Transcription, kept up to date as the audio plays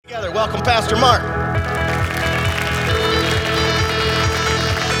welcome Pastor Mark.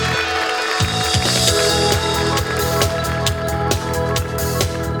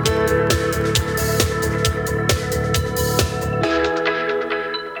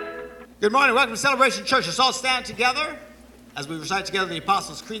 Good morning. Welcome to Celebration Church. Let's all stand together as we recite together the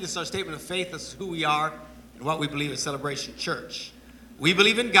Apostles' Creed. This is our statement of faith. This is who we are and what we believe at Celebration Church. We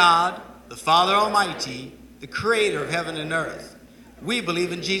believe in God, the Father Almighty, the creator of heaven and earth. We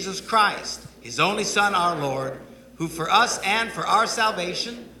believe in Jesus Christ, his only Son, our Lord, who for us and for our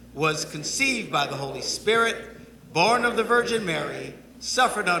salvation was conceived by the Holy Spirit, born of the Virgin Mary,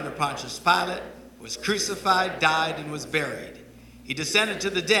 suffered under Pontius Pilate, was crucified, died, and was buried. He descended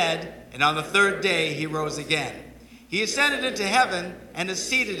to the dead, and on the third day he rose again. He ascended into heaven and is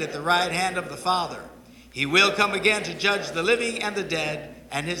seated at the right hand of the Father. He will come again to judge the living and the dead,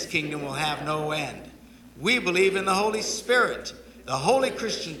 and his kingdom will have no end. We believe in the Holy Spirit, the holy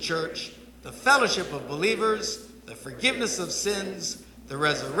Christian church, the fellowship of believers, the forgiveness of sins, the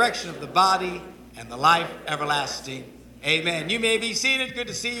resurrection of the body, and the life everlasting. Amen. You may be seated. Good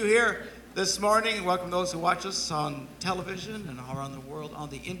to see you here this morning. Welcome those who watch us on television and around the world on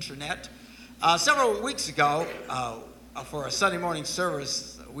the internet. Several weeks ago, for a Sunday morning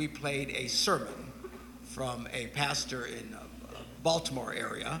service, we played a sermon from a pastor in Baltimore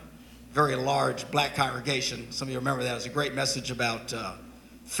area, very large black congregation. Some of you remember that. It was a great message about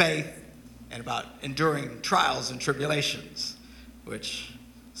faith and about enduring trials and tribulations, which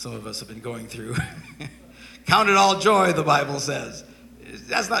some of us have been going through. Count it all joy, the Bible says.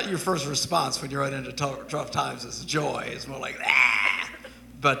 That's not your first response when you're running into tough times. It's joy. It's more like, ah.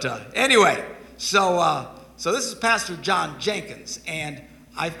 But anyway, so this is Pastor John Jenkins, and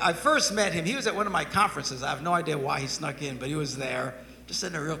I first met him. He was at one of my conferences. I have no idea why he snuck in, but he was there, just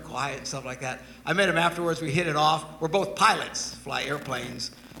sitting there real quiet and stuff like that. I met him afterwards. We hit it off. We're both pilots, fly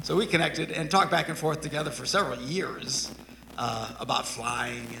airplanes. So we connected and talked back and forth together for several years about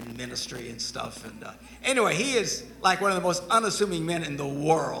flying and ministry and stuff. And anyway, he is like one of the most unassuming men in the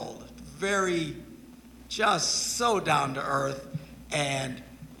world. Very, just so down to earth. And,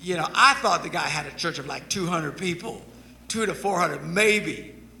 you know, I thought the guy had a church of like 200 people, 200 to 400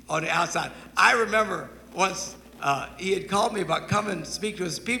 maybe on the outside. I remember once he had called me about coming to speak to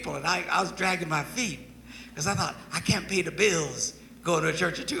his people, and I was dragging my feet because I thought, I can't pay the bills going to a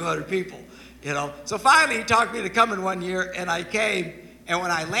church of 200 people, you know. So finally he talked me to come in one year, and I came, and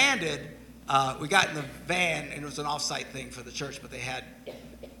when I landed, we got in the van, and it was an off-site thing for the church, but they had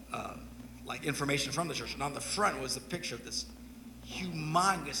like information from the church, and on the front was a picture of this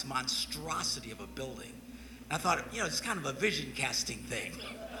humongous monstrosity of a building. And I thought, you know, it's kind of a vision casting thing.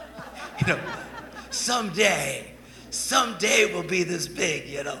 You know, someday we'll be this big,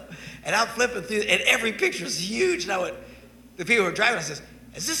 you know. And I'm flipping through, and every picture is huge. And I went, the people who were driving, I said,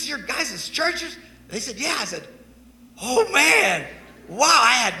 is this your guys' churches? And they said, yeah. I said, oh man, wow,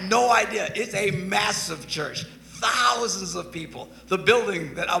 I had no idea. It's a massive church, thousands of people. The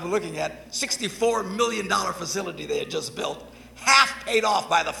building that I'm looking at, $64 million facility they had just built, half paid off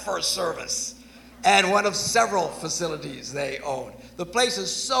by the first service, and one of several facilities they own. The place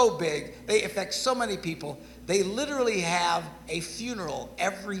is so big, they affect so many people, they literally have a funeral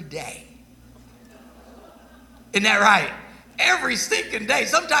every day. Isn't that right? Every stinking day,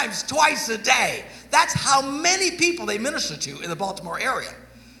 sometimes twice a day. That's how many people they minister to in the Baltimore area.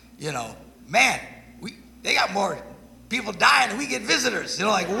 You know, man, they got more people dying than we get visitors. You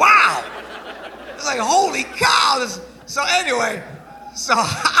know, like, wow. It's like, holy cow. So anyway, so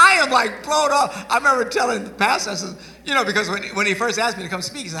I am like blown off. I remember telling the pastor, I said, you know, because when he first asked me to come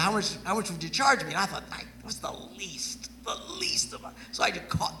speak, he said, how much would you charge me? And I thought, what's the least amount? So I just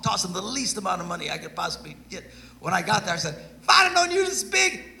tossed him the least amount of money I could possibly get. When I got there, I said, if I'd have known you this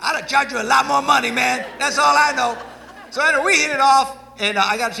big, I'd have charged you a lot more money, man. That's all I know. So anyway, we hit it off, and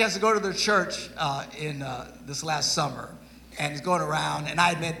I got a chance to go to their church in this last summer. And he's going around, and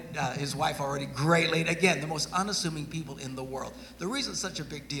I had met his wife already, great lady. Again, the most unassuming people in the world. The reason it's such a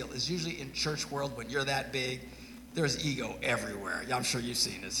big deal is usually in church world, when you're that big, there's ego everywhere. I'm sure you've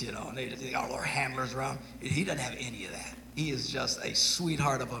seen this, you know, and they got all our handlers around. He doesn't have any of that. He is just a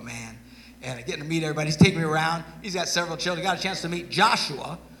sweetheart of a man. And getting to meet everybody, he's taking me around. He's got several children. Got a chance to meet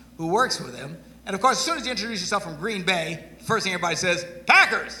Joshua, who works with him. And of course, as soon as you introduce yourself from Green Bay, first thing everybody says,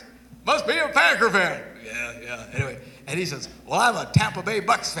 Packers, must be a Packer fan. Yeah, anyway. And he says, well, I'm a Tampa Bay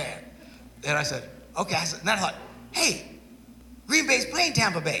Bucks fan. And I said, okay. And then I thought, hey, Green Bay's playing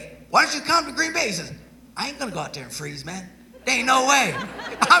Tampa Bay. Why don't you come to Green Bay? He says, I ain't gonna go out there and freeze, man. There ain't no way.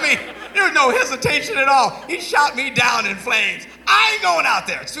 I mean, there was no hesitation at all. He shot me down in flames. I ain't going out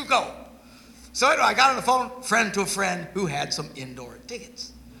there. It's too cold. So anyway, I got on the phone, friend to a friend who had some indoor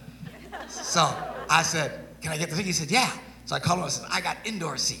tickets. So I said, can I get the ticket? He said, yeah. So I called him and said, I got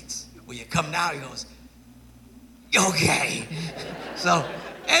indoor seats. Will you come now? He goes, okay. So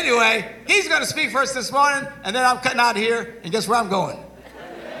anyway, he's going to speak first this morning, and then I'm cutting out here, and guess where I'm going?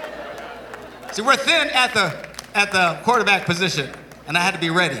 See, we're thin at the quarterback position, and I had to be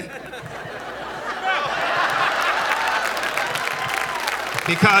ready.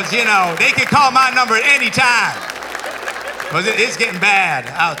 Because, you know, they can call my number at any time. Because it's getting bad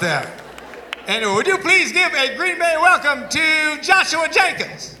out there. Anyway, would you please give a Green Bay welcome to Joshua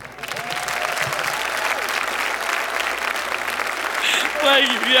Jenkins?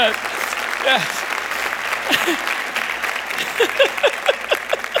 Thank you, yes.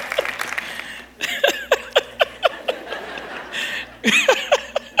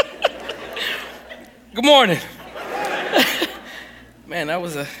 Good morning. Man, that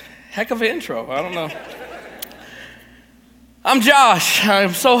was a heck of an intro. I don't know. I'm Josh.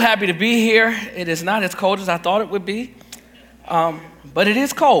 I'm so happy to be here. It is not as cold as I thought it would be, but it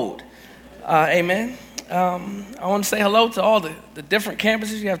is cold. Amen. I want to say hello to all the different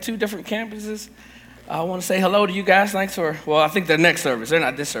campuses. You have 2 different campuses. I want to say hello to you guys. Thanks for, well, I think they're next service. They're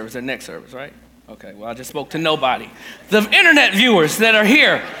not this service. They're next service, right? Okay, well, I just spoke to nobody. The internet viewers that are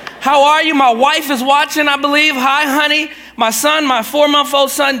here, how are you? My wife is watching, I believe. Hi, honey. My son, my 4-month-old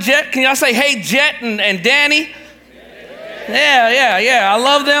son, Jet. Can y'all say, hey, Jet and Danny? Yeah. I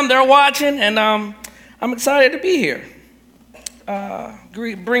love them. They're watching, and I'm excited to be here.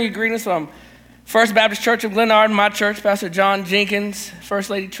 Bring you greetings from First Baptist Church of Glenarden, my church, Pastor John Jenkins, First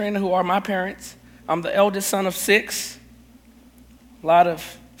Lady Trina, who are my parents. I'm the eldest son of 6. A lot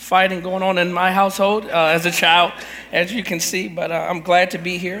of fighting going on in my household as a child, as you can see, but I'm glad to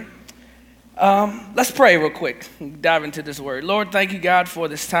be here. Let's pray real quick, dive into this word. Lord, thank you, God, for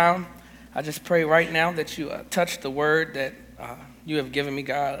this time. I just pray right now that you touch the word that you have given me,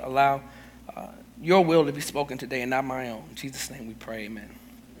 God. Allow your will to be spoken today and not my own. In Jesus' name we pray, amen.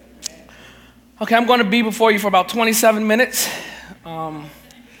 Okay, I'm going to be before you for about 27 minutes. Amen.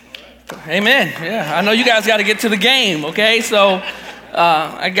 Yeah, I know you guys got to get to the game, okay? So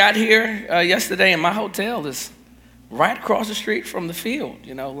I got here yesterday, and my hotel is right across the street from the field.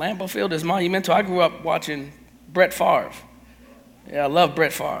 You know, Lambeau Field is monumental. I grew up watching Brett Favre. Yeah, I love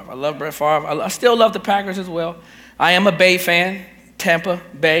Brett Favre. I still love the Packers as well. I am a Bay fan, Tampa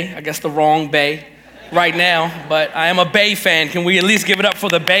Bay. I guess the wrong Bay right now, but I am a Bay fan. Can we at least give it up for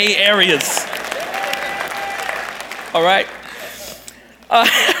the Bay areas? All right.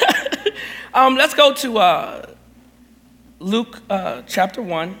 Let's go to Luke chapter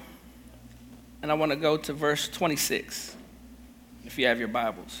 1, and I want to go to verse 26, if you have your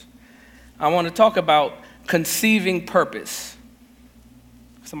Bibles. I want to talk about conceiving purpose.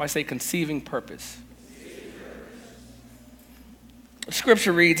 Somebody say conceiving purpose.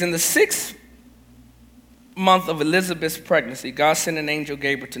 Scripture reads, in the 6th month of Elizabeth's pregnancy, God sent an angel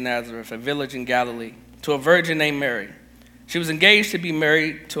Gabriel to Nazareth, a village in Galilee, to a virgin named Mary. She was engaged to be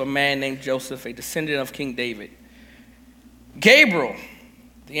married to a man named Joseph, a descendant of King David. Gabriel,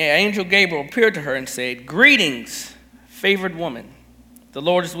 the angel Gabriel, appeared to her and said, greetings, favored woman, the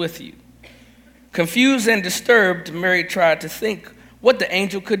Lord is with you. Confused and disturbed, Mary tried to think what the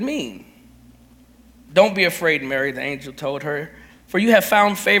angel could mean. Don't be afraid, Mary, the angel told her, for you have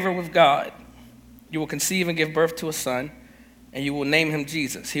found favor with God. You will conceive and give birth to a son, and you will name him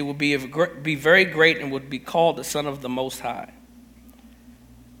Jesus. He will be very great and will be called the Son of the Most High.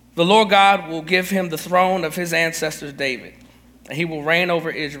 The Lord God will give him the throne of his ancestor David, and he will reign over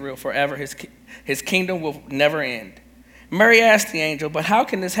Israel forever. His kingdom will never end. Mary asked the angel, but how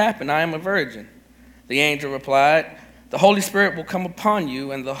can this happen? I am a virgin. The angel replied, the Holy Spirit will come upon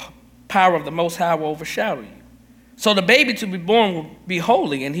you, and the power of the Most High will overshadow you. So the baby to be born will be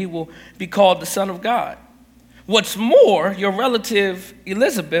holy, and he will be called the Son of God. What's more, your relative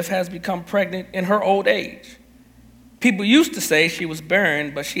Elizabeth has become pregnant in her old age. People used to say she was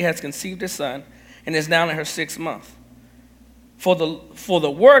barren, but she has conceived a son and is now in her 6th month. For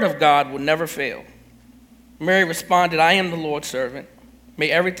the word of God will never fail. Mary responded, I am the Lord's servant. May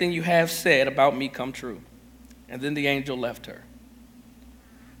everything you have said about me come true. And then the angel left her.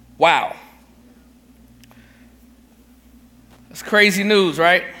 Wow. That's crazy news,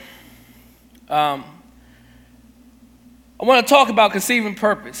 right? I want to talk about conceiving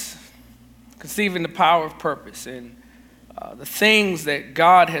purpose, conceiving the power of purpose, and the things that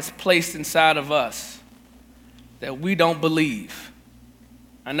God has placed inside of us that we don't believe.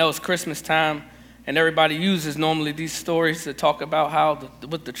 I know it's Christmas time, and everybody uses normally these stories to talk about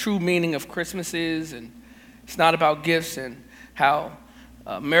what the true meaning of Christmas is, and it's not about gifts, and how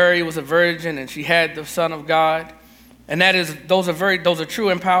Mary was a virgin and she had the Son of God. And those are true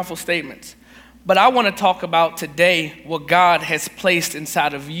and powerful statements. But I want to talk about today what God has placed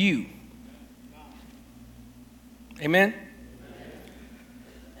inside of you. Amen?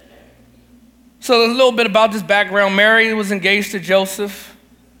 So a little bit about this background. Mary was engaged to Joseph,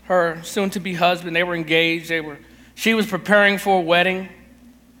 her soon-to-be husband. They were engaged. She was preparing for a wedding.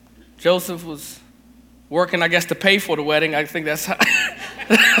 Joseph was working, I guess, to pay for the wedding. I think that's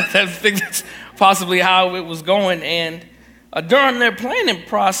possibly how it was going. And during their planning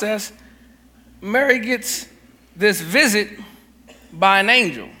process, Mary gets this visit by an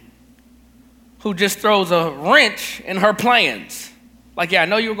angel who just throws a wrench in her plans. Like, yeah, I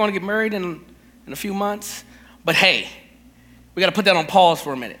know you were going to get married in a few months, but hey, we got to put that on pause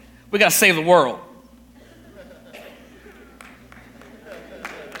for a minute. We got to save the world.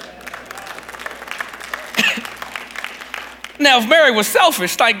 Now, if Mary was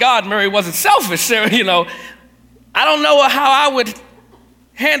selfish, thank God Mary wasn't selfish. You know, I don't know how I would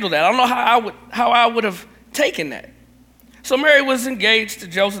handle that. I don't know how I would have taken that. So Mary was engaged to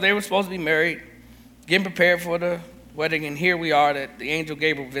Joseph. They were supposed to be married, getting prepared for the wedding, and here we are that the angel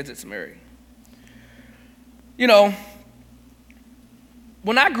Gabriel visits Mary. You know,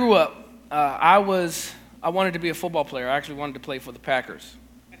 when I grew up, I wanted to be a football player. I actually wanted to play for the Packers.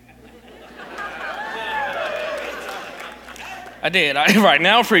 I did. Right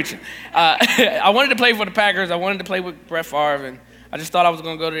now I'm preaching. I wanted to play for the Packers. I wanted to play with Brett Favre, and I just thought I was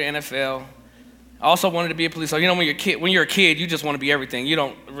going to go to the NFL. I also wanted to be a police officer. You know, when you're a kid, you just want to be everything. You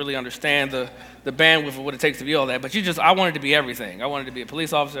don't really understand the bandwidth of what it takes to be all that. But I wanted to be everything. I wanted to be a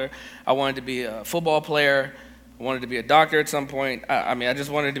police officer. I wanted to be a football player. I wanted to be a doctor at some point. I just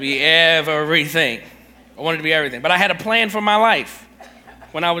wanted to be everything. I wanted to be everything. But I had a plan for my life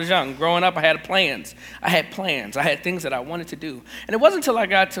when I was young. Growing up, I had plans. I had things that I wanted to do. And it wasn't until I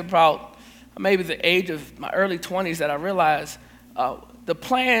got to about maybe the age of my early 20s that I realized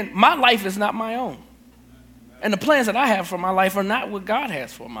my life is not my own. And the plans that I have for my life are not what God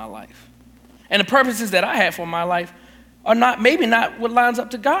has for my life. And the purposes that I have for my life are maybe not what lines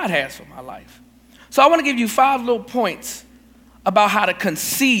up to God has for my life. So I want to give you 5 little points about how to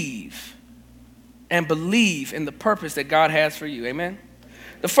conceive and believe in the purpose that God has for you. Amen?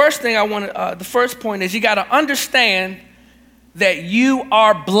 The first point is you got to understand that you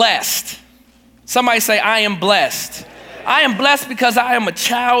are blessed. Somebody say, I am blessed. I am blessed because I am a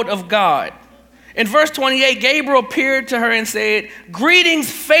child of God. In verse 28, Gabriel appeared to her and said,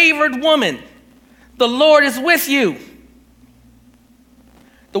 greetings, favored woman. The Lord is with you.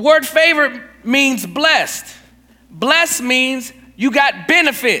 The word favored means blessed. Blessed means you got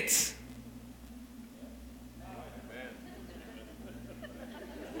benefits.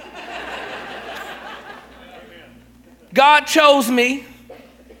 God chose me.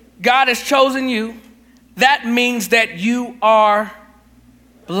 God has chosen you. That means that you are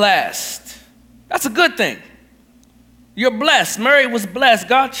blessed. That's a good thing. You're blessed. Mary was blessed.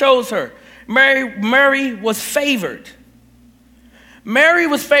 God chose her. Mary was favored. Mary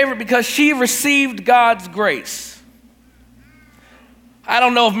was favored because she received God's grace. I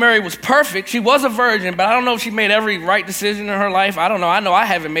don't know if Mary was perfect. She was a virgin, but I don't know if she made every right decision in her life. I don't know. I know I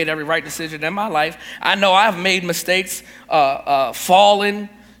haven't made every right decision in my life. I know I've made mistakes, fallen,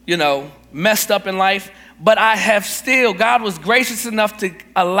 messed up in life. But God was gracious enough to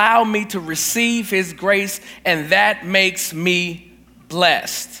allow me to receive his grace, and that makes me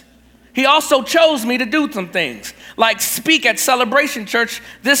blessed. He also chose me to do some things, like speak at Celebration Church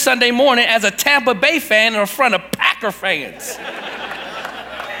this Sunday morning as a Tampa Bay fan in front of Packer fans.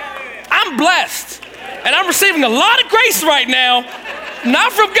 I'm blessed, and I'm receiving a lot of grace right now,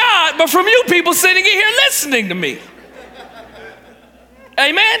 not from God, but from you people sitting in here listening to me.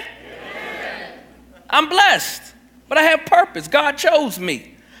 Amen? I'm blessed, but I have purpose. God chose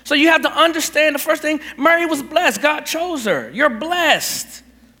me. So you have to understand the first thing, Mary was blessed. God chose her. You're blessed.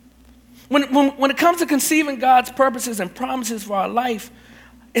 When it comes to conceiving God's purposes and promises for our life,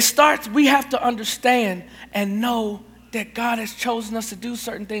 we have to understand and know that God has chosen us to do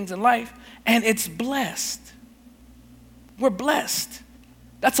certain things in life, and it's blessed. We're blessed.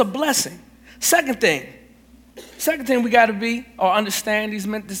 That's a blessing. Second thing we got to be or understand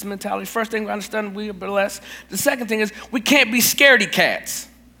this mentality. First thing we understand, we are blessed. The second thing is we can't be scaredy cats.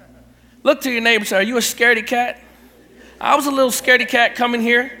 Look to your neighbor and say, are you a scaredy cat? I was a little scaredy cat coming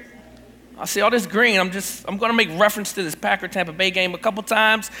here. I see all this green. I'm going to make reference to this Packer-Tampa Bay game a couple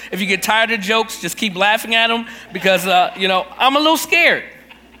times. If you get tired of jokes, just keep laughing at them because, I'm a little scared.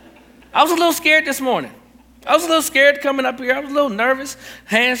 I was a little scared this morning. I was a little scared coming up here. I was a little nervous.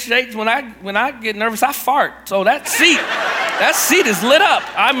 Handshakes. When I get nervous, I fart. So that seat is lit up.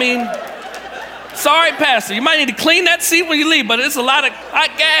 I mean, Sorry, Pastor. You might need to clean that seat when you leave, but it's a lot of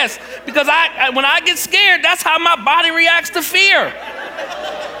hot gas because when I get scared, that's how my body reacts to fear.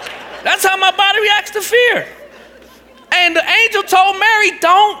 That's how my body reacts to fear. And the angel told Mary,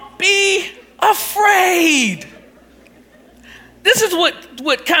 don't be afraid. This is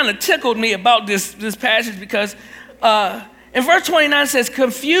what kind of tickled me about this passage because in verse 29 it says,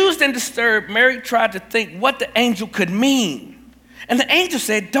 confused and disturbed, Mary tried to think what the angel could mean. And the angel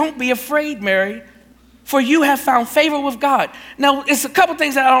said, don't be afraid, Mary, for you have found favor with God. Now, it's a couple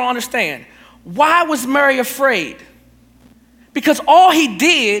things that I don't understand. Why was Mary afraid? Because all he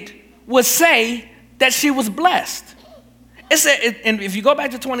did was say that she was blessed. It said, and if you go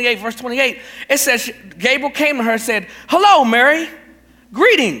back to 28, verse 28, it says, Gabriel came to her and said, hello, Mary,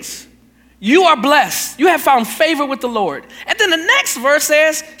 greetings. You are blessed. You have found favor with the Lord. And then the next verse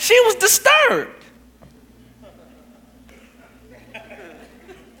says, she was disturbed.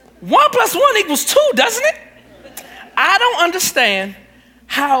 1 + 1 = 2, doesn't it? I don't understand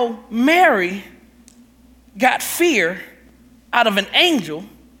how Mary got fear out of an angel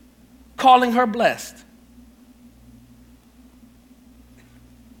calling her blessed.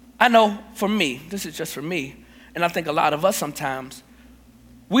 I know for me, this is just for me, and I think a lot of us sometimes,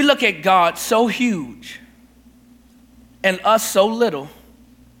 we look at God so huge and us so little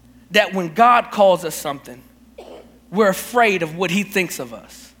that when God calls us something, we're afraid of what he thinks of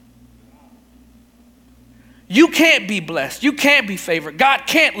us. You can't be blessed. You can't be favored. God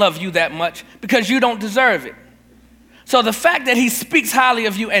can't love you that much because you don't deserve it. So the fact that he speaks highly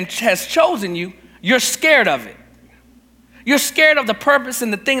of you and has chosen you, you're scared of it. You're scared of the purpose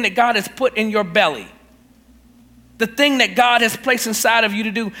and the thing that God has put in your belly. The thing that God has placed inside of you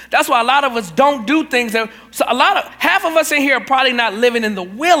to do. That's why a lot of us don't do things half of us in here are probably not living in the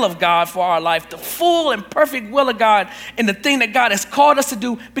will of God for our life, the full and perfect will of God and the thing that God has called us to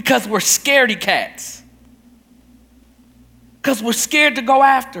do because we're scaredy cats. Because we're scared to go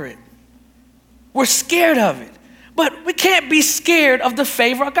after it. We're scared of it. But we can't be scared of the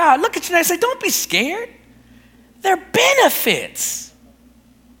favor of God. Look at you and say, don't be scared. They're benefits.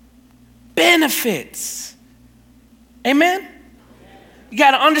 Benefits. Amen? You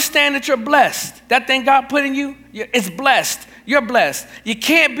got to understand that you're blessed. That thing God put in you, it's blessed. You're blessed. You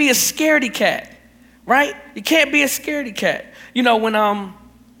can't be a scaredy cat, right? You can't be a scaredy cat. You know, when,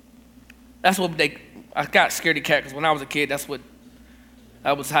 that's what I got scaredy cat because when I was a kid,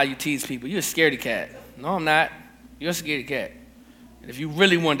 that was how you tease people. You're a scaredy cat. No, I'm not. You're a scaredy cat. And if you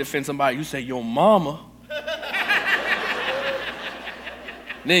really want to defend somebody, you say, your mama.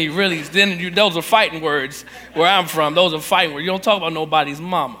 Those are fighting words where I'm from. Those are fighting words. You don't talk about nobody's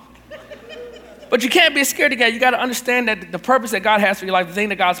mama. But you can't be a scaredy cat. You got to understand that the purpose that God has for your life, the thing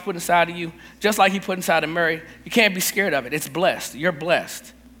that God's put inside of you, just like he put inside of Mary, you can't be scared of it. It's blessed. You're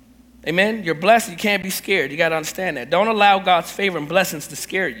blessed. Amen? You're blessed. You can't be scared. You got to understand that. Don't allow God's favor and blessings to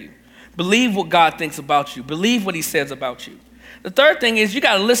scare you. Believe what God thinks about you. Believe what he says about you. The third thing is you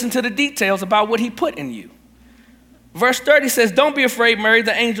got to listen to the details about what he put in you. Verse 30 says, don't be afraid, Mary,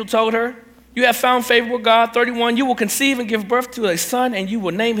 the angel told her. You have found favor with God. 31, you will conceive and give birth to a son, and you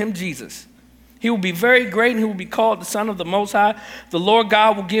will name him Jesus. He will be very great, and he will be called the Son of the Most High. The Lord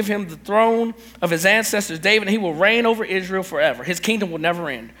God will give him the throne of his ancestors David, and he will reign over Israel forever. His kingdom will never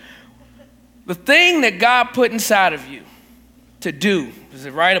end. The thing that God put inside of you to do, if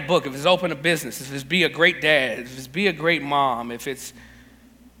it's write a book, if it's open a business, if it's be a great dad, if it's be a great mom, if it's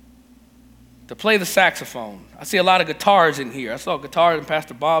to play the saxophone. I see a lot of guitars in here. I saw guitars in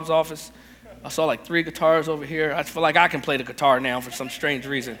Pastor Bob's office. I saw like 3 guitars over here. I feel like I can play the guitar now for some strange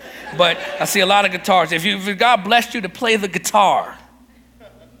reason. But I see a lot of guitars. If God blessed you to play the guitar,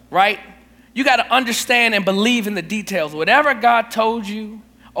 right? You got to understand and believe in the details. Whatever God told you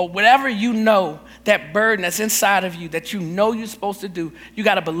or whatever you know, that burden that's inside of you that you know you're supposed to do, you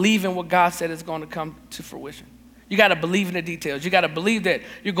got to believe in what God said is going to come to fruition. You got to believe in the details. You got to believe that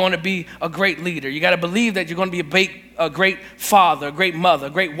you're going to be a great leader. You got to believe that you're going to be a great father, a great mother, a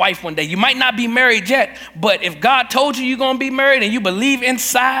great wife one day. You might not be married yet, but if God told you you're going to be married and you believe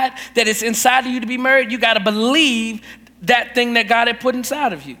inside that it's inside of you to be married, you got to believe that thing that God had put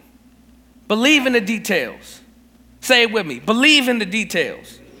inside of you. Believe in the details. Say it with me. Believe in the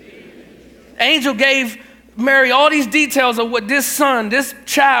details. Angel gave Mary all these details of what this son, this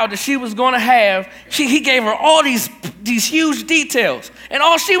child that she was going to have. He gave her all these huge details. And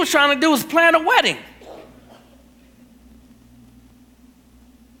all she was trying to do was plan a wedding.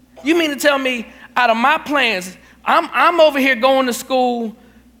 You mean to tell me out of my plans, I'm over here going to school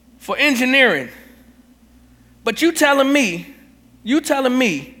for engineering. But you telling me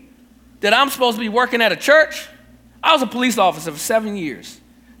that I'm supposed to be working at a church? I was a police officer for 7 years.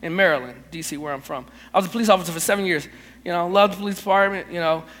 in Maryland, D.C., where I'm from. I was a police officer for 7 years. Loved the police department.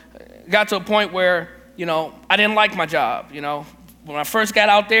 Got to a point where, I didn't like my job. When I first got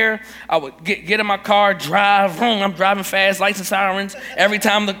out there, I would get in my car, drive. I'm driving fast, lights and sirens. Every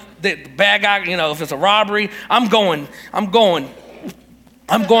time the bad guy, if it's a robbery, I'm going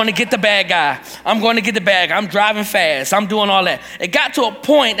to get the bad guy. I'm going to get the bad guy. I'm driving fast. I'm doing all that. It got to a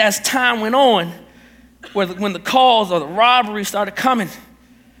point as time went on where when the calls or the robbery started coming,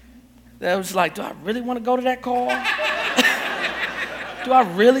 that was like, do I really want to go to that call? Do I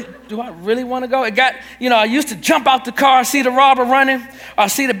really want to go? It got, I used to jump out the car, see the robber running, or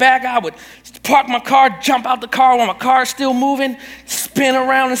see the bad guy. I would park my car, jump out the car while my car's still moving, spin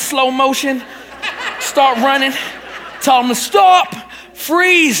around in slow motion, start running, tell him to stop,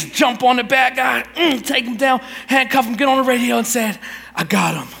 freeze, jump on the bad guy, take him down, handcuff him, get on the radio and said, I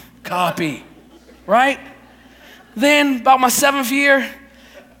got him, copy, right? Then about my 7th year,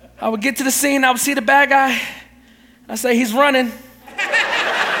 I would get to the scene, I would see the bad guy, I say, he's running.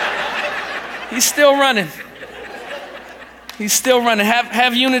 He's still running. He's still running.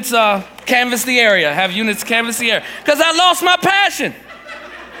 Have units canvass the area. Have units canvass the area. Because I lost my passion.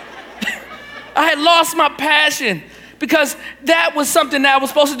 I had lost my passion because that was something that I was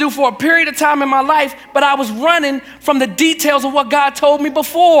supposed to do for a period of time in my life, but I was running from the details of what God told me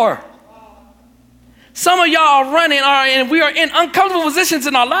before. Some of y'all are running, and we are in uncomfortable positions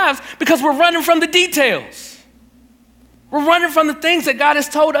in our lives because we're running from the details. We're running from the things that God has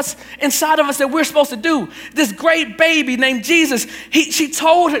told us inside of us that we're supposed to do. This great baby named Jesus, he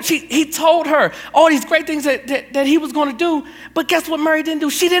told her all these great things that he was going to do. But guess what Mary didn't do?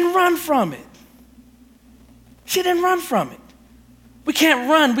 She didn't run from it. She didn't run from it. We can't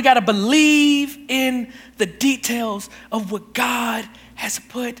run. We got to believe in the details of what God has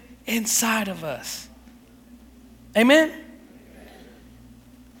put inside of us. Amen?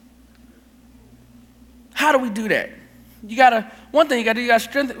 How do we do that? You gotta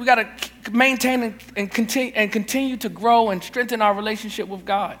strengthen, we gotta maintain and continue to grow and strengthen our relationship with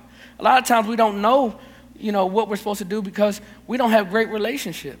God. A lot of times we don't know, what we're supposed to do because we don't have great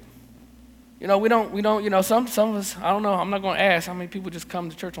relationship. We don't, some of us, I don't know, I'm not gonna ask how many people just come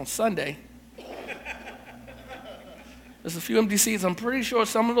to church on Sunday. There's a few empty seats. I'm pretty sure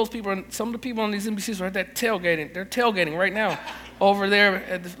some of the people on these empty seats are at that tailgating. They're tailgating right now over there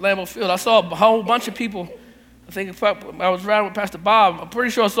at the Lambeau Field. I saw a whole bunch of people. I think I was riding with Pastor Bob. I'm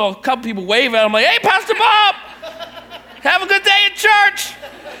pretty sure I saw a couple people wave at him like, hey, Pastor Bob, have a good day at church.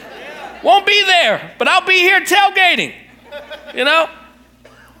 Won't be there, but I'll be here tailgating,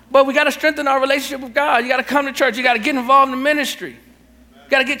 But we got to strengthen our relationship with God. You got to come to church. You got to get involved in the ministry. You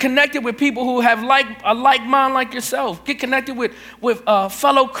got to get connected with people who have a like mind like yourself. Get connected with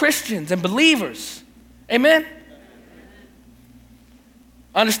fellow Christians and believers. Amen?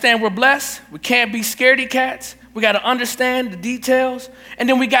 Understand we're blessed. We can't be scaredy cats. We got to understand the details. And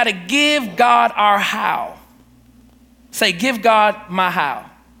then we got to give God our how. Say, give God my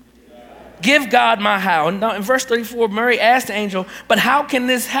how. Give God my how. And now in verse 34, Mary asked the angel, but how can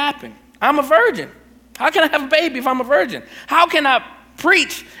this happen? I'm a virgin. How can I have a baby if I'm a virgin? How can I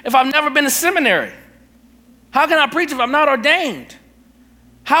preach if I've never been to seminary? How can I preach if I'm not ordained?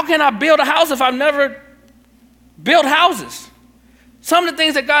 How can I build a house if I've never built houses? Some of the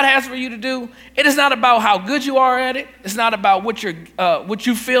things that God has for you to do, it is not about how good you are at it. It's not about what you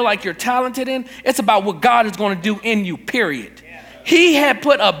feel like you're talented in. It's about what God is going to do in you, period. He had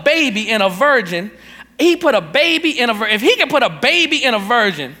put a baby in a virgin. If he can put a baby in a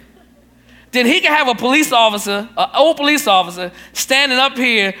virgin, then he can have an old police officer, standing up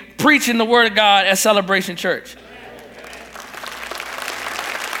here preaching the word of God at Celebration Church.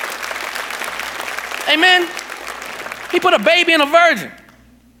 Amen. He put a baby in a virgin.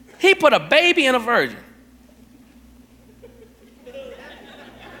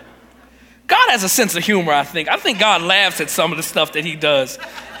 God has a sense of humor, I think. I think God laughs at some of the stuff that he does.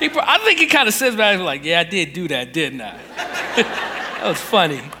 I think he kind of sits back and is like, yeah, I did do that, didn't I? That was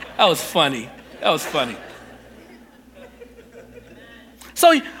funny.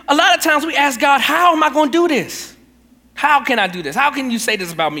 So a lot of times we ask God, how am I going to do this? How can I do this? How can you say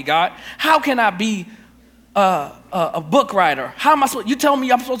this about me, God? How can I be a book writer? You tell me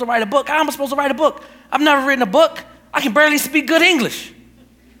I'm supposed to write a book. How am I supposed to write a book? I've never written a book. I can barely speak good English.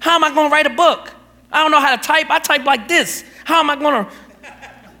 How am I going to write a book? I don't know how to type. I type like this. How am I going to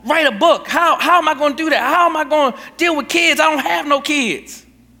write a book? How am I going to do that? How am I going to deal with kids? I don't have no kids.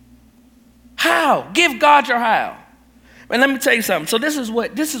 How? Give God your how. And let me tell you something. So this is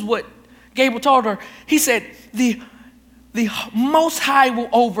what Gabriel told her. He said, the Most High will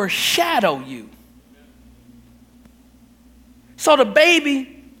overshadow you. So the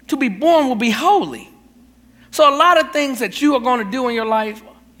baby to be born will be holy. So a lot of things that you are going to do in your life,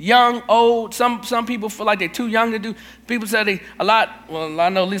 young, old, some people feel like they're too young to do. People say I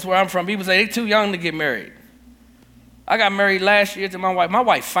know at least where I'm from, people say they're too young to get married. I got married last year to my wife. My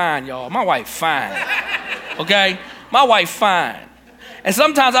wife fine, y'all. My wife fine, okay? My wife fine. And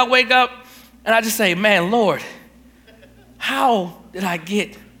sometimes I wake up and I just say, man, Lord, how did I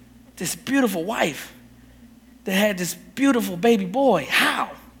get this beautiful wife that had this beautiful baby boy?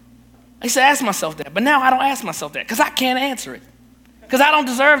 How? I used to ask myself that, but now I don't ask myself that because I can't answer it. Because I don't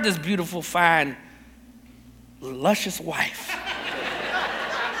deserve this beautiful, fine, luscious wife.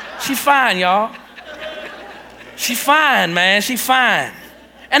 She fine, y'all. She fine, man. She fine.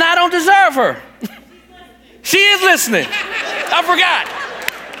 And I don't deserve her. She is listening. I forgot.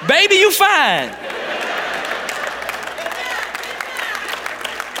 Baby, you fine.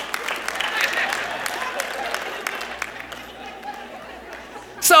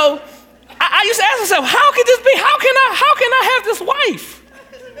 So I used to ask myself, how can this be? How can I have this wife?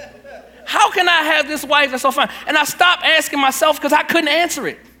 How can I have this wife that's so fine? And I stopped asking myself because I couldn't answer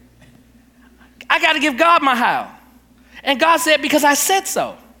it. I got to give God my how. And God said, because I said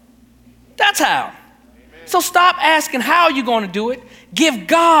so. That's how. Amen. So stop asking how you're going to do it. Give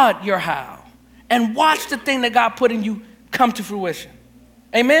God your how. And watch the thing that God put in you come to fruition.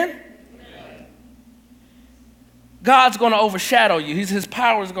 Amen? Amen. God's going to overshadow you. His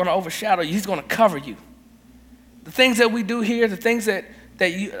power is going to overshadow you. He's going to cover you. The things that we do here, the things that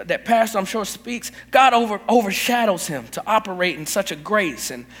Pastor, I'm sure, speaks, God overshadows him to operate in such a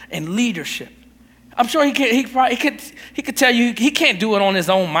grace and leadership. I'm sure he could tell you he can't do it on his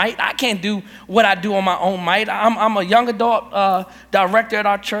own might. I can't do what I do on my own might. I'm a young adult director at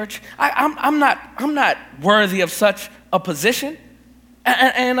our church. I'm not worthy of such a position,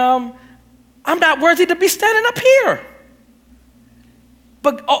 and I'm not worthy to be standing up here.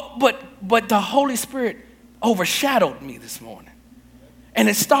 But the Holy Spirit overshadowed me this morning, and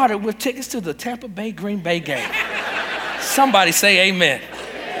it started with tickets to the Tampa Bay Green Bay game. Somebody say amen.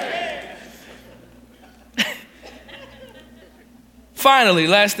 Finally,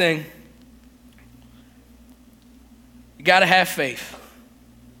 last thing, you got to have faith.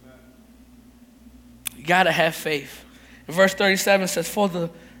 You got to have faith. In verse 37 says, for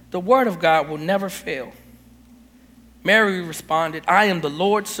the word of God will never fail. Mary responded, I am the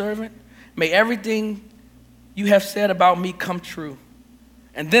Lord's servant. May everything you have said about me come true.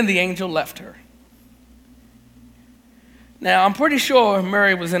 And then the angel left her. Now, I'm pretty sure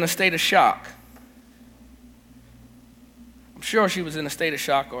Mary was in a state of shock. I'm sure she was in a state of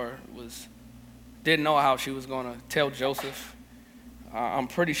shock or didn't know how she was going to tell Joseph. I'm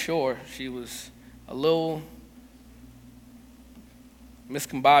pretty sure she was a little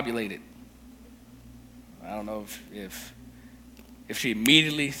miscombobulated. I don't know if she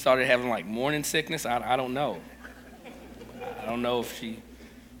immediately started having like morning sickness. I don't know. I don't know if she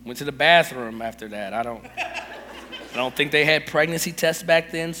went to the bathroom after that. I don't think they had pregnancy tests back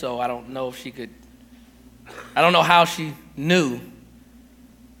then, so I don't know if she could. I don't know how she knew.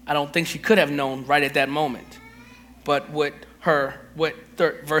 I don't think she could have known right at that moment. But what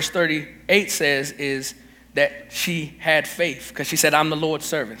verse 38 says is that she had faith because she said, I'm the Lord's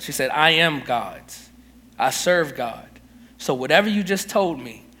servant. She said, I am God's. I serve God. So whatever you just told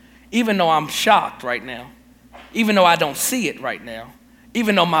me, even though I'm shocked right now, even though I don't see it right now,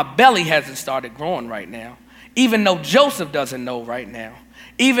 even though my belly hasn't started growing right now, even though Joseph doesn't know right now,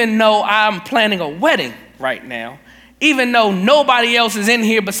 even though I'm planning a wedding right now, even though nobody else is in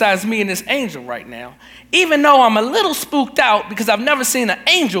here besides me and this angel right now, even though I'm a little spooked out because I've never seen an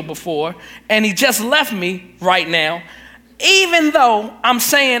angel before and he just left me right now, even though I'm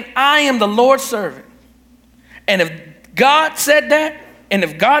saying I am the Lord's servant, and if God said that, and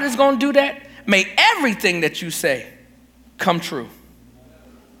if God is going to do that, may everything that you say come true.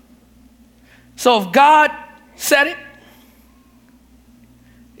 So if God said it,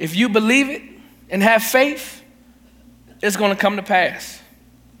 if you believe it and have faith, it's going to come to pass.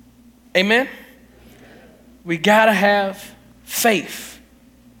 Amen? We got to have faith.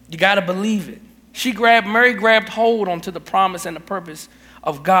 You got to believe it. Mary grabbed hold onto the promise and the purpose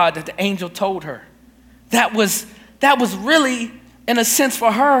of God that the angel told her. That was really, in a sense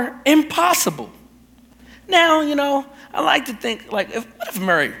for her, impossible. Now, I like to think, what if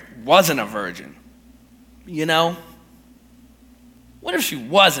Mary wasn't a virgin? What if she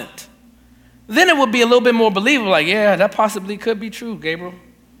wasn't? Then it would be a little bit more believable, yeah, that possibly could be true, Gabriel.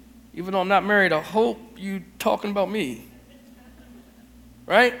 Even though I'm not married, I hope you talking about me.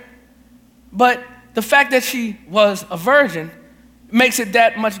 Right? But the fact that she was a virgin makes it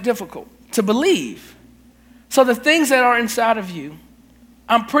that much difficult to believe. So the things that are inside of you,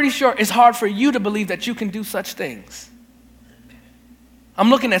 I'm pretty sure it's hard for you to believe that you can do such things. I'm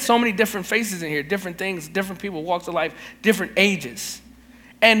looking at so many different faces in here, different things, different people, walks of life, different ages.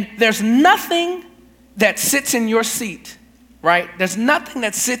 And there's nothing that sits in your seat, right? There's nothing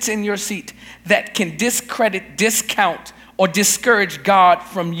that sits in your seat that can discredit, discount, or discourage God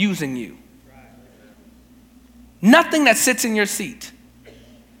from using you. Nothing that sits in your seat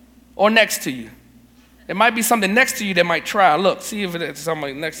or next to you. There might be something next to you that might try. Look, see if there's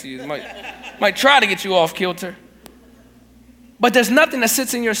somebody next to you that might try to get you off kilter. But there's nothing that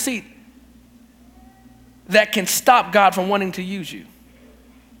sits in your seat that can stop God from wanting to use you.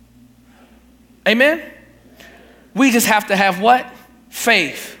 Amen? We just have to have what?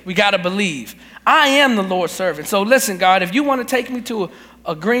 Faith. We got to believe. I am the Lord's servant. So listen, God, if you want to take me to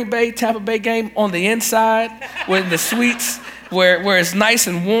a Green Bay, Tampa Bay game on the inside with the suites where it's nice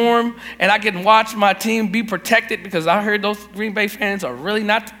and warm and I can watch my team be protected, because I heard those Green Bay fans are really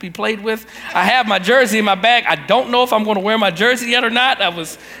not to be played with. I have my jersey in my bag. I don't know if I'm going to wear my jersey yet or not. I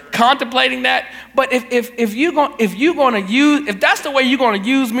was contemplating that. But if that's the way you're going to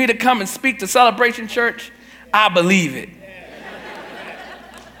use me to come and speak to Celebration Church, I believe it.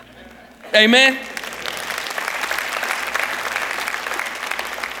 Amen.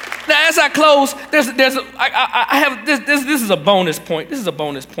 Now, as I close, this is a bonus point. This is a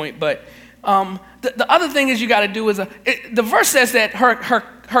bonus point, but the other thing is you got to do is the verse says that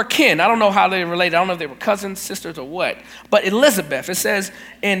her kin. I don't know how they related. I don't know if they were cousins, sisters, or what. But Elizabeth, it says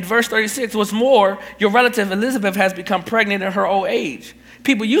in verse 36, what's more, your relative Elizabeth has become pregnant in her old age.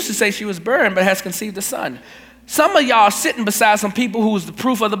 People used to say she was barren, but has conceived a son. Some of y'all are sitting beside some people who's the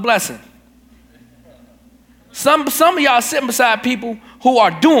proof of the blessing. Some of y'all are sitting beside people who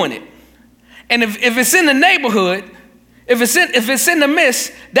are doing it. And if it's in the neighborhood, if it's in the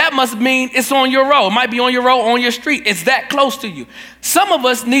midst, that must mean it's on your road. It might be on your road, on your street. It's that close to you. Some of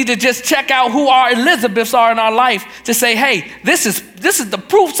us need to just check out who our Elizabeths are in our life to say, hey, this is the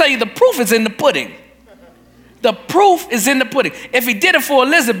proof. Say the proof is in the pudding. The proof is in the pudding. If he did it for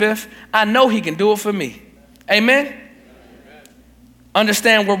Elizabeth, I know he can do it for me. Amen? Amen.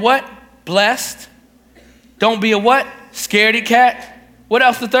 Understand we're what? Blessed. Don't be a what? Scaredy cat. What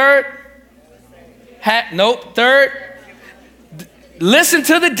else, the third? Third. Listen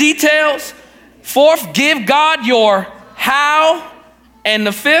to the details. Fourth, give God your how. And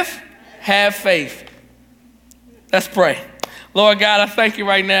the fifth, have faith. Let's pray. Lord God, I thank you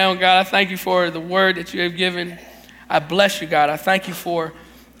right now. God, I thank you for the word that you have given. I bless you, God. I thank you for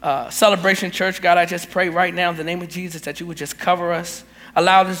Celebration Church. God, I just pray right now in the name of Jesus that you would just cover us.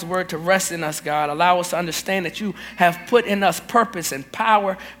 Allow this word to rest in us, God. Allow us to understand that you have put in us purpose and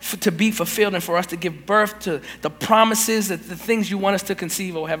power to be fulfilled and for us to give birth to the promises, the things you want us to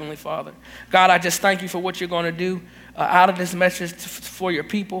conceive, oh Heavenly Father. God, I just thank you for what you're going to do out of this message for your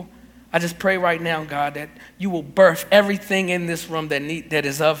people. I just pray right now, God, that you will birth everything in this room that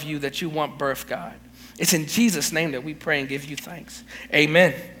is of you, that you want birth, God. It's in Jesus' name that we pray and give you thanks.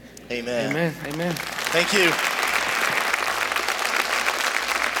 Amen. Amen. Amen. Amen. Thank you.